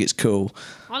think it's cool.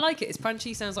 I like it. It's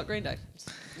punchy, sounds like Green Day. It's,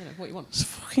 you know, what you want.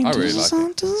 I really like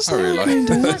it. I really like it.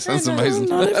 That sounds amazing.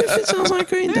 Not everything sounds like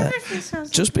Green Day.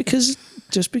 Just because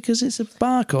it's a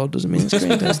bar chord doesn't mean it's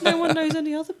Green Day. No one knows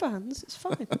any other bands. It's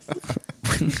fine.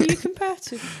 Who you compare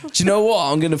to? Do you know what?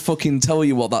 I'm going to fucking tell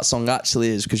you what that song actually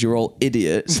is because you're all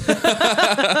idiots.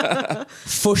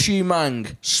 Fushy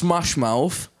Mang, Smash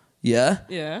Mouth, yeah?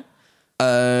 Yeah.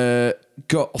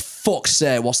 Fuck's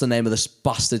sake, what's the name of this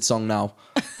bastard song now?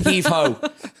 Heave Ho.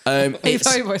 Heave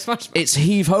Ho by Smash Mouth. It's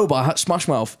Heave Ho by Smash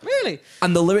Mouth. Really?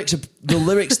 And the lyrics,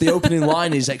 the opening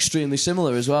line is extremely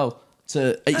similar as well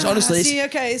It's honestly, See,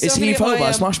 okay, so it's I'm gonna Heave get Ho my, by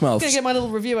I'm Smash gonna Mouth. get my little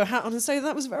reviewer hat on and say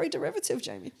that was very derivative,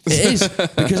 Jamie. It is,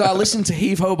 because I listened to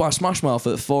Heave Ho by Smash Mouth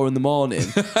at 4 a.m.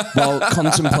 while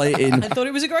contemplating. I thought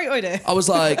it was a great idea. I was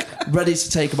like ready to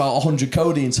take about 100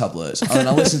 codeine tablets, and then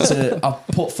I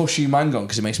put Fushu Mang on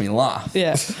because it makes me laugh.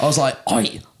 Yeah. I was like,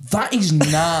 oi, that is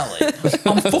gnarly.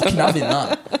 I'm fucking having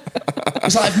that.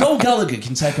 It's like if Noel Gallagher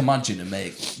can take Imagine and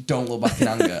make Don't Look Back in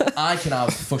Anger, I can have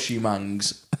Fushu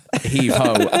Mang's Heave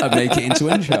Ho and make it into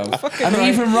intro. And it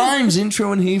even rhymes,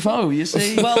 intro and Heave Ho, you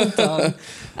see. Well done.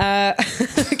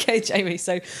 Okay, Jamie.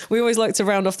 So we always like to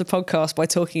round off the podcast by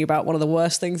talking about one of the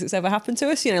worst things that's ever happened to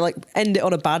us. You know, like end it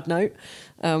on a bad note.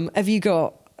 Have you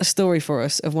got a story for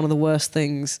us of one of the worst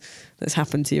things that's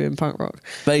happened to you in punk rock?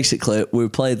 Basically, we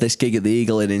played this gig at the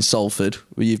Eagle Inn in Salford,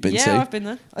 where you've been to. Yeah, I've been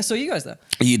there. I saw you guys there.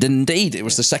 You did indeed. It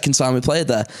was the second time we played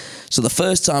there. So the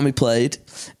first time we played,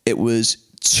 it was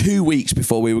 2 weeks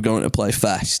before we were going to play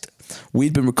Fest.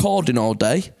 We'd been recording all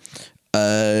day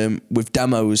with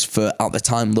demos for, at the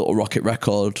time, Little Rocket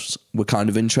Records were kind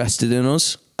of interested in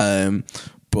us.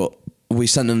 But we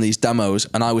sent them these demos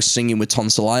and I was singing with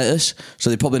tonsillitis, so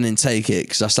they probably didn't take it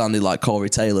because I sounded like Corey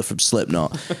Taylor from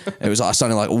Slipknot. It was like I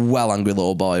sounded like a well angry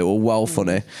little boy or well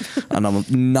funny, and I'm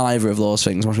neither of those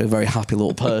things. I'm actually a very happy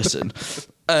little person.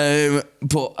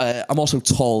 But I'm also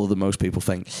taller than most people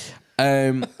think.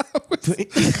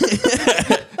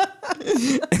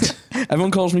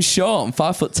 Everyone calls me short. I'm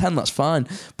 5'10". That's fine.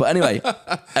 But anyway,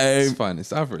 It's fine.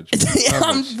 It's average.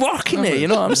 I'm rocking it. You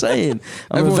know what I'm saying?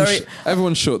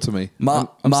 Everyone's short to me. I'm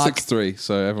Mark- 6'3",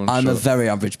 so everyone's I'm short. a very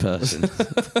average person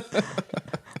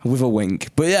with a wink.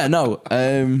 But yeah, no.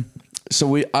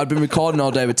 So I'd been recording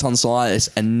all day with tonsillitis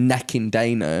and necking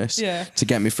day nurse to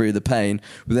get me through the pain.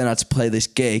 We then had to play this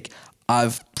gig.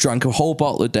 I've drank a whole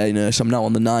bottle of day nurse. I'm now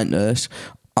on the night nurse.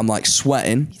 I'm like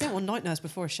sweating. You don't want night nurse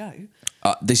before a show.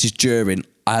 This is during.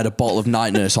 I had a bottle of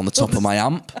night nurse on the top of my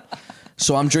amp.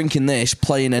 So I'm drinking this,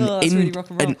 playing an really rock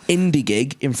and roll. an indie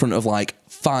gig in front of like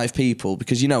 5 people,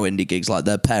 because you know indie gigs, like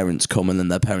their parents come and then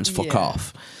their parents fuck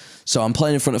off. So I'm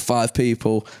playing in front of 5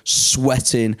 people,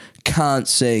 sweating, can't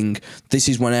sing. This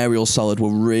is when Aerial Solid were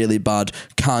really bad,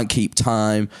 can't keep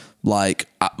time. Like,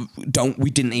 we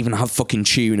didn't even have fucking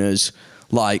tuners.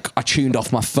 Like, I tuned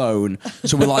off my phone.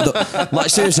 So we're like,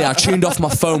 seriously, I tuned off my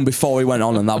phone before we went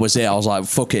on, and that was it. I was like,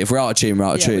 fuck it, if we're out of tune, we're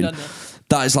out of tune.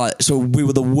 That is like, so we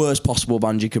were the worst possible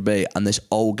band you could be, and this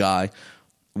old guy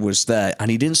was there, and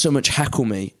he didn't so much heckle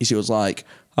me, he was like,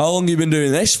 how long have you been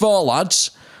doing this for,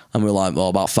 lads? And we're like, well,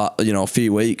 about a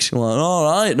few weeks. We're like, all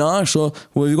right, nice. So,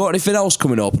 well, have you got anything else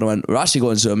coming up? And I went, we're actually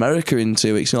going to America in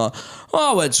 2 weeks. And I'm like,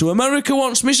 oh, I went to America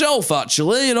once myself,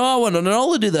 actually. You know, I went on an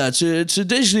holiday there to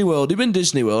Disney World. You've been to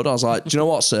Disney World? I was like, do you know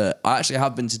what, sir? I actually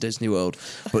have been to Disney World.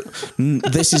 But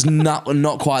this is not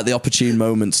quite the opportune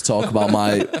moment to talk about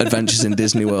my adventures in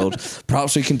Disney World.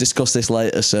 Perhaps we can discuss this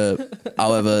later, sir.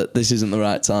 However, this isn't the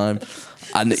right time.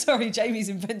 And Sorry, Jamie's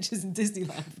Adventures in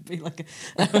Disneyland would be like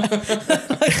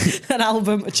an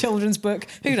album, a children's book.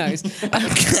 Who knows?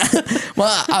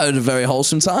 Well, I had a very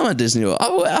wholesome time at Disney World.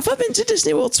 Have I been to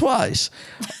Disney World twice?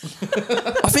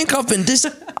 I think I've been because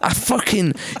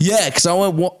I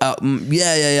went.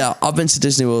 Yeah. I've been to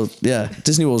Disney World. Yeah,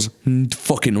 Disney World's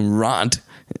fucking rad.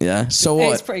 Yeah, so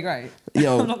what? It's pretty great.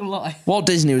 Yo, I'm not gonna lie. Walt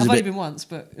Disney was I've a only bit. been once,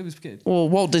 but it was good. Well,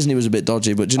 Walt Disney was a bit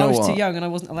dodgy, but do you know what? I was too young and I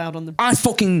wasn't allowed on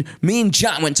the. Me and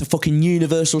Jack went to fucking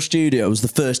Universal Studios the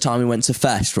first time we went to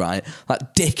Fest, right?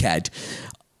 Like dickhead.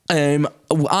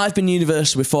 I've been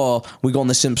Universal before. We go on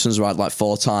the Simpsons ride like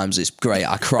 4 times. It's great.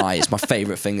 I cry. It's my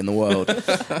favourite thing in the world.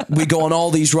 We go on all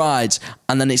these rides,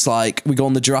 and then it's like we go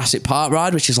on the Jurassic Park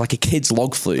ride, which is like a kid's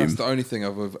log flume. That's the only thing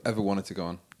I've ever wanted to go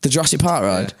on. The Jurassic Park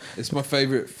ride. Yeah. It's my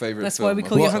favourite. That's film why we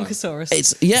call you of all time. Hunkosaurus.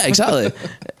 Exactly.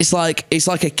 It's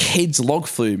like a kid's log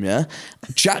flume, yeah?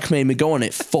 Jack made me go on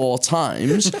it 4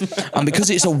 times, and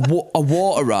because it's a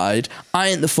water ride, I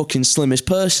ain't the fucking slimmest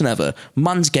person ever.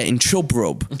 Man's getting chub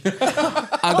rub.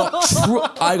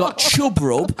 I got chub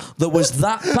rub that was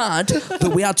that bad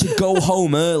that we had to go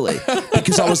home early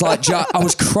because I was like, Jack, I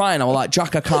was crying. I was like,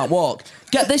 Jack, I can't walk.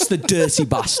 Get this, the dirty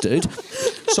bastard.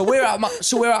 So we're at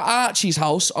Archie's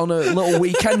house on a little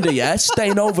weekender, yeah,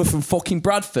 staying over from fucking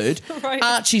Bradford. Right.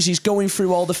 Archie's he's going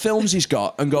through all the films he's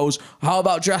got and goes, how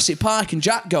about Jurassic Park? And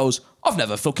Jack goes, I've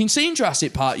never fucking seen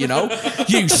Jurassic Park, you know?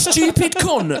 You stupid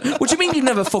cunt. What do you mean you've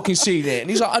never fucking seen it? And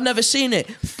he's like, I've never seen it.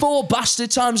 4 bastard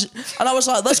times. And I was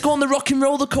like, let's go on the rock and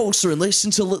roller coaster and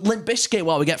listen to Limp Bizkit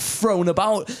while we get thrown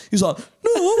about. He's like, no,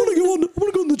 I want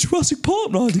to go on the Jurassic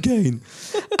Park ride again.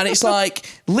 And it's like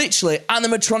literally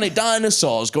animatronic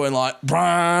dinosaurs going like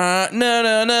brah, na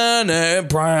na na na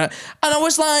brah. And I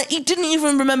was like, he didn't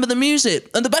even remember the music.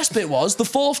 And the best bit was the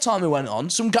fourth time we went on,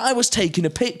 some guy was taking a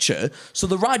picture, so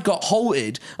the ride got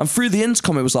halted, and through the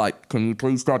intercom it was like, can you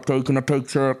please start taking a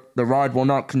picture? The ride will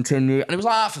not continue. And it was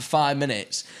like that for 5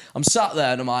 minutes. I'm sat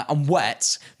there and I'm like, I'm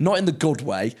wet, not in the good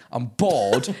way. I'm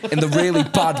bored in the really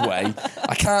bad way.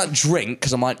 I can't drink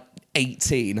because I'm like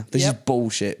 18. This is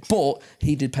bullshit. But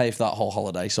he did pay for that whole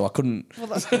holiday, so I couldn't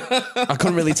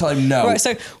really tell him no. Right,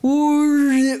 so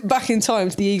back in time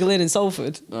to the Eagle Inn in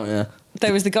Salford. Oh yeah.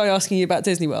 There was the guy asking you about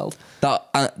Disney World.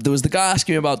 There was the guy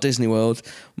asking me about Disney World.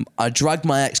 I dragged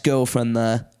my ex-girlfriend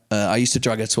there. I used to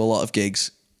drag her to a lot of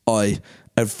gigs.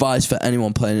 Advice for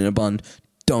anyone playing in a band: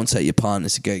 don't take your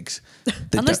partners to gigs.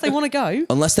 Unless they want to go.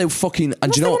 Unless they fucking... And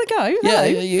Unless do you know they wanna what? go, Yeah,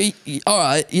 hello. all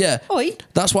right, yeah. Oi.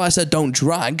 That's why I said don't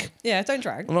drag. Yeah, don't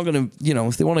drag. I'm not going to...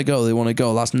 if they want to go, they want to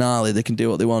go. That's gnarly. They can do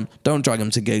what they want. Don't drag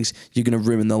them to gigs. You're going to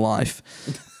ruin their life.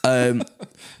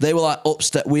 They were like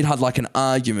upstairs. We'd had like an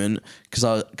argument because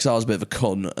I was a bit of a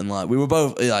cunt, and like we were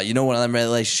both like, one of them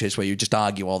relationships where you just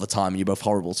argue all the time and you're both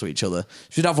horrible to each other.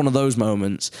 She'd have one of those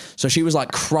moments. So she was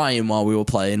like crying while we were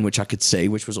playing, which I could see,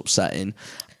 which was upsetting.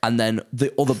 And then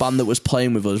the other band that was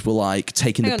playing with us were like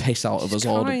taking the piss out of us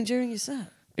all. Crying during your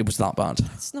set. It was that bad.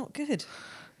 That's not good.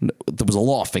 There was a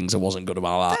lot of things that wasn't good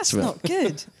about that. That's not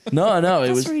good. No, it That's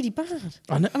was really bad.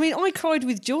 I know. I mean, I cried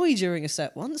with joy during a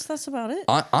set once. That's about it.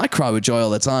 I cry with joy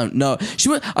all the time. No,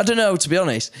 I don't know, to be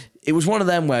honest. It was one of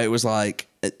them where it was like,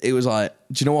 do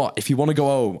you know what? If you want to go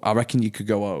home, I reckon you could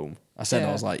go home. I said,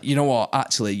 I was like, you know what?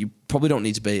 Actually, you probably don't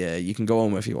need to be here. You can go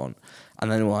home if you want.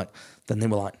 And then they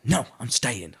were like, no, I'm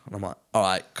staying. And I'm like, all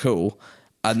right, cool.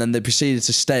 And then they proceeded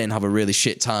to stay and have a really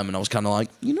shit time. And I was kind of like,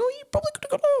 you probably could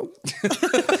have gone home.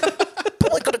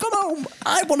 Probably could have gone home.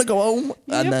 I want to go home.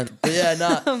 And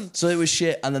then, so it was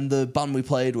shit. And then the band we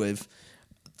played with,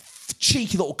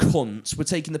 cheeky little cunts, were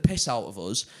taking the piss out of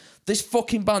us. This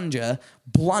fucking band,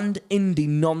 bland indie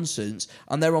nonsense.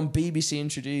 And they're on BBC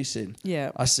Introducing.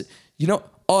 Yeah. I said,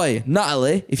 oi,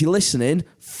 Natalie, if you're listening,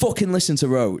 fucking listen to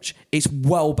Roach. It's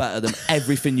well better than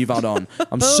everything you've had on.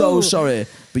 I'm so sorry,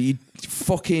 but you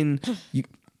fucking...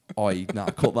 Oi, nah,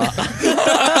 cut that.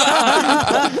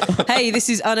 Hey, this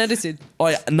is unedited.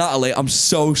 Oi, Natalie, I'm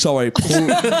so sorry.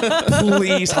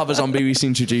 Please have us on BBC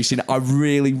Introducing. I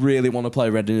really, really want to play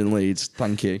Reading and Leeds.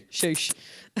 Thank you. Shush.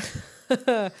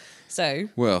 So...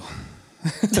 Well...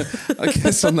 I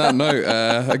guess on that note,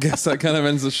 I guess that kind of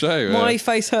ends the show. My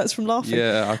face hurts from laughing.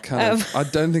 Yeah, I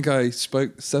don't think I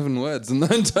spoke 7 words in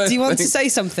the entire Do you want thing. to say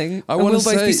something? I want to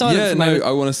both say, be silent for a moment?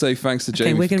 I want to say thanks to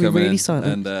Jamie we're for going to coming be really in.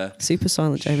 silent. And, super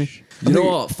silent, Jamie. You know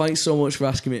what? Thanks so much for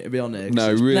asking me to be on here.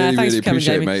 no, really, thanks really for coming,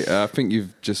 appreciate it, Jamie. mate. I think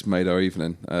you've just made our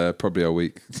evening, probably our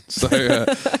week. So,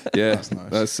 yeah,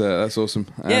 that's awesome.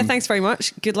 Yeah, thanks very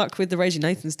much. Good luck with the Raging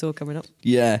Nathans tour coming up.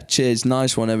 Yeah, cheers.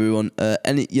 Nice one, everyone.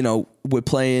 We're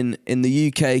playing in the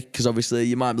UK because obviously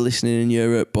you might be listening in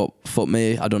Europe, but fuck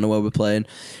me, I don't know where we're playing.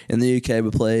 In the UK,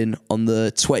 we're playing on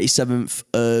the 27th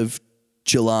of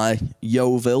July,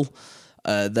 Yeovil.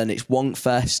 Then it's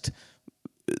Wonkfest.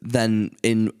 Then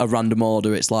in a random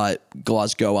order, it's like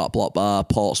Glasgow at Block Bar,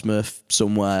 Portsmouth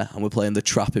somewhere, and we're playing the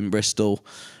Trap in Bristol.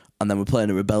 And then we're playing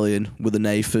a Rebellion with the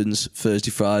Nathans Thursday,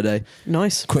 Friday.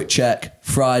 Nice. Quick check,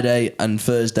 Friday and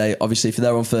Thursday. Obviously, if you're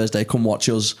there on Thursday, come watch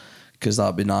us, because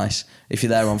that'd be nice. If you're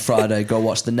there on Friday, go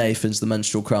watch the Nathans, the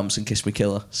Menstrual Cramps, and Kiss Me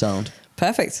Killer. Sound.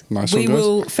 Perfect. Nice we one, guys.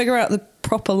 will figure out the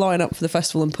proper lineup for the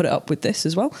festival and put it up with this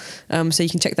as well. So you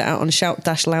can check that out on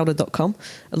shout-louder.com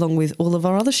along with all of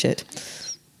our other shit.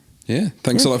 Yeah,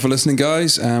 thanks a lot for listening,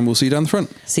 guys, and we'll see you down the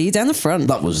front. See you down the front.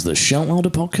 That was the Shout Louder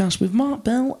podcast with Mark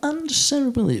Bell and Sarah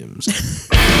Williams.